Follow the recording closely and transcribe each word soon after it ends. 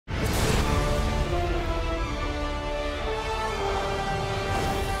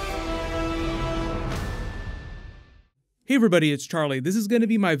Hey everybody, it's Charlie. This is going to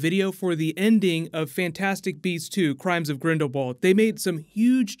be my video for the ending of Fantastic Beasts 2: Crimes of Grindelwald. They made some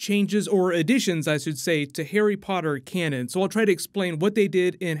huge changes, or additions I should say, to Harry Potter canon, so I'll try to explain what they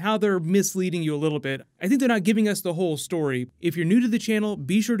did and how they're misleading you a little bit. I think they're not giving us the whole story. If you're new to the channel,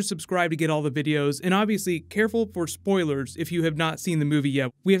 be sure to subscribe to get all the videos, and obviously careful for spoilers if you have not seen the movie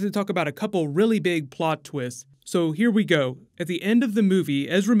yet. We have to talk about a couple really big plot twists. So here we go. At the end of the movie,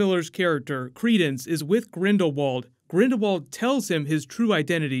 Ezra Miller's character, Credence, is with Grindelwald. Grindelwald tells him his true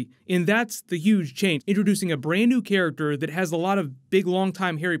identity, and that's the huge change, introducing a brand new character that has a lot of big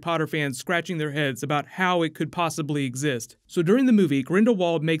long-time Harry Potter fans scratching their heads about how it could possibly exist. So during the movie,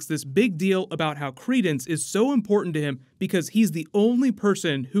 Grindelwald makes this big deal about how Credence is so important to him because he's the only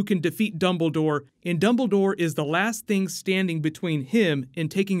person who can defeat Dumbledore, and Dumbledore is the last thing standing between him and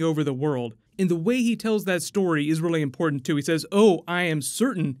taking over the world. And the way he tells that story is really important too. He says, "Oh, I am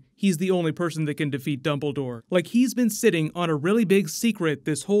certain he's the only person that can defeat Dumbledore." Like he's been sitting on a really big secret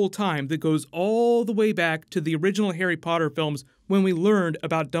this whole time that goes all the way back to the original Harry Potter films when we learned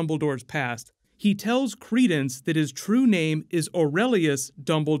about Dumbledore's past. He tells Credence that his true name is Aurelius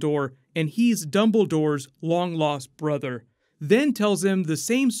Dumbledore and he's Dumbledore's long-lost brother. Then tells him the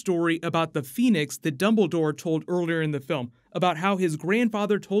same story about the Phoenix that Dumbledore told earlier in the film, about how his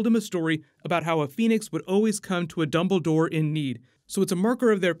grandfather told him a story about how a Phoenix would always come to a Dumbledore in need. So it's a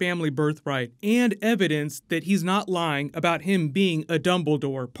marker of their family birthright, and evidence that he's not lying about him being a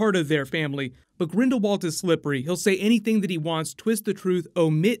Dumbledore, part of their family. But Grindelwald is slippery. He'll say anything that he wants, twist the truth,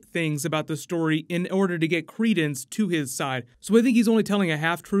 omit things about the story in order to get Credence to his side. So I think he's only telling a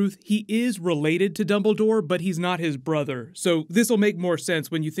half-truth. He is related to Dumbledore, but he's not his brother. So this will make more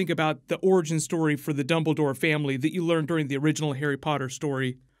sense when you think about the origin story for the Dumbledore family that you learned during the original Harry Potter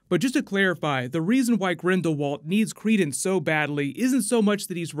story. But just to clarify, the reason why Grindelwald needs Credence so badly isn't so much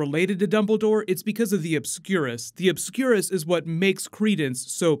that he's related to Dumbledore, it's because of the Obscurus. The Obscurus is what makes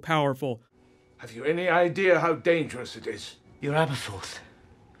Credence so powerful. Have you any idea how dangerous it is? You're Aberforth,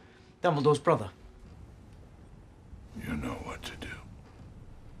 Dumbledore's brother. You know what to do.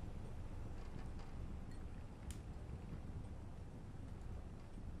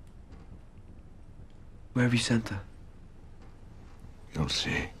 Where have you sent her? You'll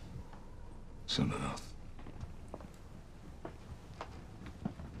see. Soon enough.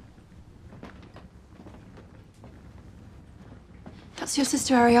 That's your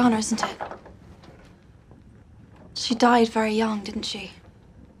sister Ariana, isn't it? She died very young, didn't she?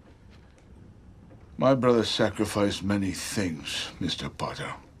 My brother sacrificed many things, Mr.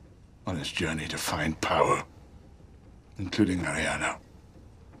 Potter, on his journey to find power, including Ariana.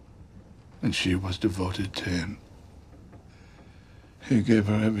 And she was devoted to him. He gave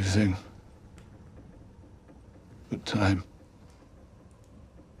her everything. But time.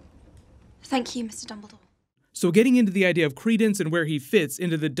 Thank you, Mr. Dumbledore. So getting into the idea of Credence and where he fits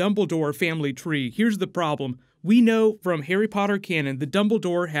into the Dumbledore family tree, here's the problem. We know from Harry Potter canon that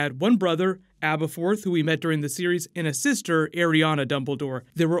Dumbledore had one brother, Aberforth, who we met during the series, and a sister, Ariana Dumbledore.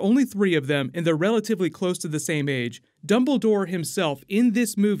 There were only 3 of them, and they're relatively close to the same age. Dumbledore himself, in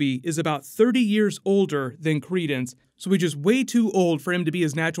this movie, is about 30 years older than Credence, so he's just way too old for him to be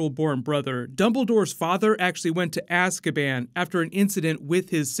his natural-born brother. Dumbledore's father actually went to Azkaban after an incident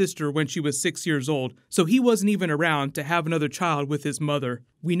with his sister when she was 6 years old, so he wasn't even around to have another child with his mother.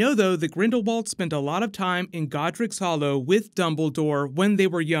 We know, though, that Grindelwald spent a lot of time in Godric's Hollow with Dumbledore when they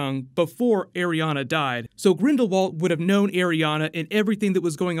were young, before Ariana died. So Grindelwald would have known Ariana and everything that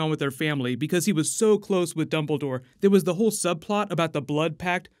was going on with their family because he was so close with Dumbledore. There was the whole subplot about the blood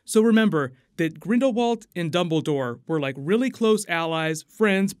pact. So remember that Grindelwald and Dumbledore were like really close allies,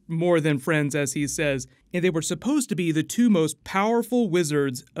 friends, more than friends as he says, and they were supposed to be the 2 most powerful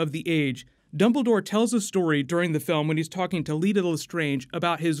wizards of the age. Dumbledore tells a story during the film when he's talking to Leta Lestrange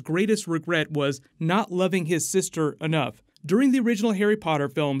about his greatest regret was not loving his sister enough. During the original Harry Potter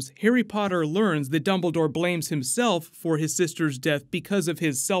films, Harry Potter learns that Dumbledore blames himself for his sister's death because of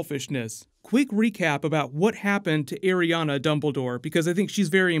his selfishness. Quick recap about what happened to Ariana Dumbledore, because I think she's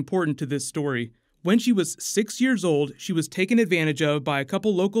very important to this story. When she was 6 years old, she was taken advantage of by a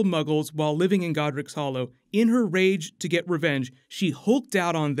couple local muggles while living in Godric's Hollow. In her rage to get revenge, she hulked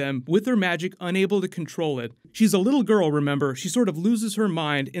out on them with her magic, unable to control it. She's a little girl, remember. She sort of loses her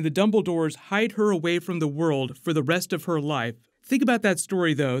mind, and the Dumbledores hide her away from the world for the rest of her life. Think about that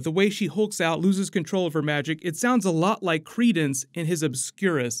story, though. The way she hulks out, loses control of her magic, it sounds a lot like Credence and his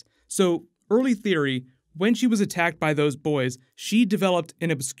Obscurus. So, early theory, When she was attacked by those boys, she developed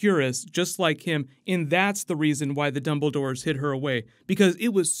an Obscurus just like him, and that's the reason why the Dumbledores hid her away. Because it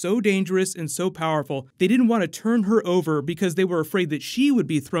was so dangerous and so powerful, they didn't want to turn her over because they were afraid that she would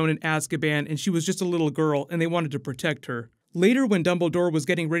be thrown in Azkaban and she was just a little girl and they wanted to protect her. Later, when Dumbledore was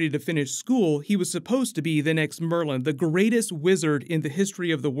getting ready to finish school, he was supposed to be the next Merlin, the greatest wizard in the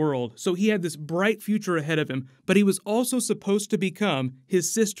history of the world. So he had this bright future ahead of him, but he was also supposed to become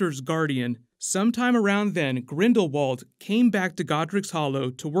his sister's guardian. Sometime around then, Grindelwald came back to Godric's Hollow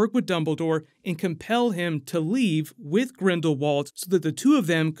to work with Dumbledore and compel him to leave with Grindelwald so that the two of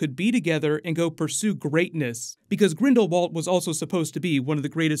them could be together and go pursue greatness. Because Grindelwald was also supposed to be one of the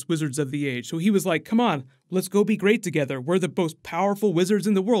greatest wizards of the age. So he was like, come on, let's go be great together. We're the most powerful wizards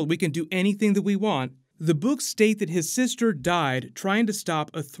in the world. We can do anything that we want. The books state that his sister died trying to stop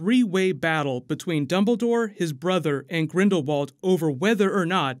a three-way battle between Dumbledore, his brother, and Grindelwald over whether or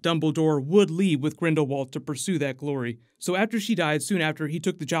not Dumbledore would leave with Grindelwald to pursue that glory. So after she died, soon after, he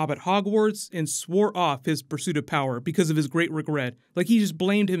took the job at Hogwarts and swore off his pursuit of power because of his great regret. Like he just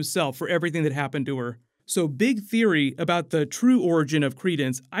blamed himself for everything that happened to her. So big theory about the true origin of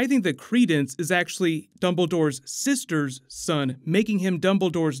Credence. I think that Credence is actually Dumbledore's sister's son, making him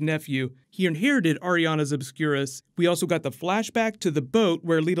Dumbledore's nephew. He inherited Ariana's Obscurus. We also got the flashback to the boat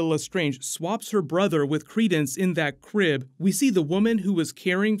where Leta Lestrange swaps her brother with Credence in that crib. We see the woman who was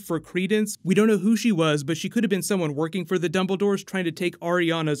caring for Credence. We don't know who she was, but she could have been someone working for the Dumbledores trying to take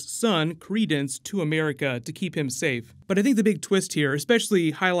Ariana's son, Credence, to America to keep him safe. But I think the big twist here,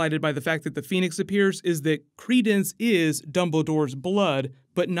 especially highlighted by the fact that the Phoenix appears, is that Credence is Dumbledore's blood,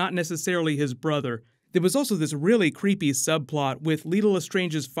 but not necessarily his brother. There was also this really creepy subplot with Leta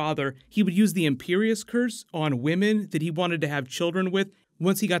Lestrange's father. He would use the Imperius Curse on women that he wanted to have children with.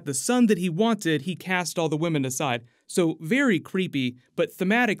 Once he got the son that he wanted, he cast all the women aside. So very creepy, but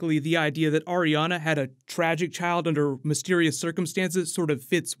thematically the idea that Ariana had a tragic child under mysterious circumstances sort of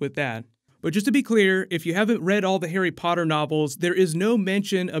fits with that. But just to be clear, if you haven't read all the Harry Potter novels, there is no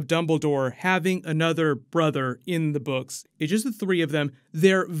mention of Dumbledore having another brother in the books. It's just the three of them.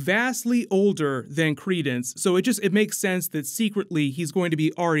 They're vastly older than Credence, so it makes sense that secretly he's going to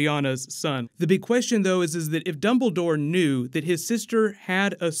be Ariana's son. The big question though is that if Dumbledore knew that his sister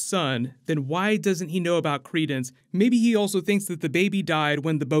had a son, then why doesn't he know about Credence? Maybe he also thinks that the baby died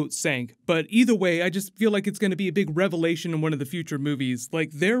when the boat sank. But either way, I just feel like it's going to be a big revelation in one of the future movies.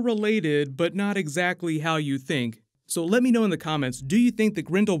 Like, they're related, but not exactly how you think. So let me know in the comments, do you think that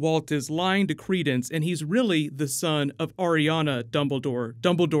Grindelwald is lying to Credence and he's really the son of Ariana Dumbledore,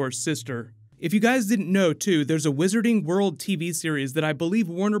 Dumbledore's sister? If you guys didn't know too, there's a Wizarding World TV series that I believe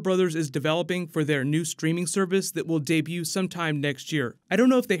Warner Brothers is developing for their new streaming service that will debut sometime next year. I don't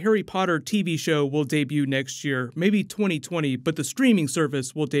know if the Harry Potter TV show will debut next year, maybe 2020, but the streaming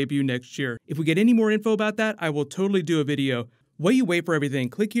service will debut next year. If we get any more info about that, I will totally do a video. While you wait for everything,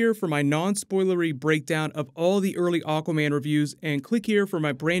 click here for my non-spoilery breakdown of all the early Aquaman reviews, and click here for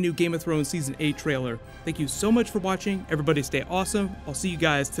my brand new Game of Thrones Season 8 trailer. Thank you so much for watching. Everybody stay awesome. I'll see you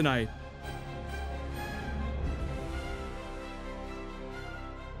guys tonight.